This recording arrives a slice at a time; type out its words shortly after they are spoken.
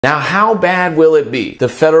Now, how bad will it be? The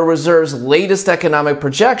Federal Reserve's latest economic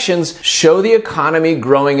projections show the economy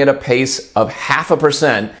growing at a pace of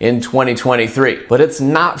 0.5% in 2023, but it's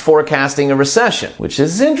not forecasting a recession, which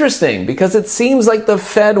is interesting because it seems like the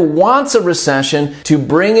Fed wants a recession to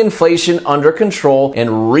bring inflation under control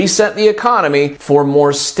and reset the economy for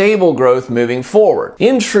more stable growth moving forward.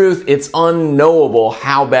 In truth, it's unknowable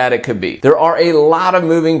how bad it could be. There are a lot of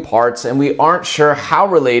moving parts and we aren't sure how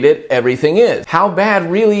related everything is. How bad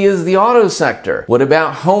really is the auto sector? What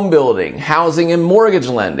about home building, housing, and mortgage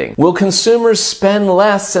lending? Will consumers spend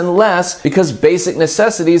less and less because basic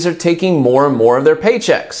necessities are taking more and more of their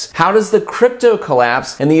paychecks? How does the crypto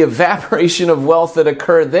collapse and the evaporation of wealth that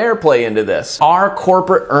occurred there play into this? Are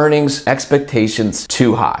corporate earnings expectations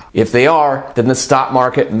too high? If they are, then the stock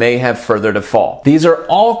market may have further to fall. These are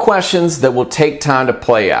all questions that will take time to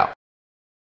play out.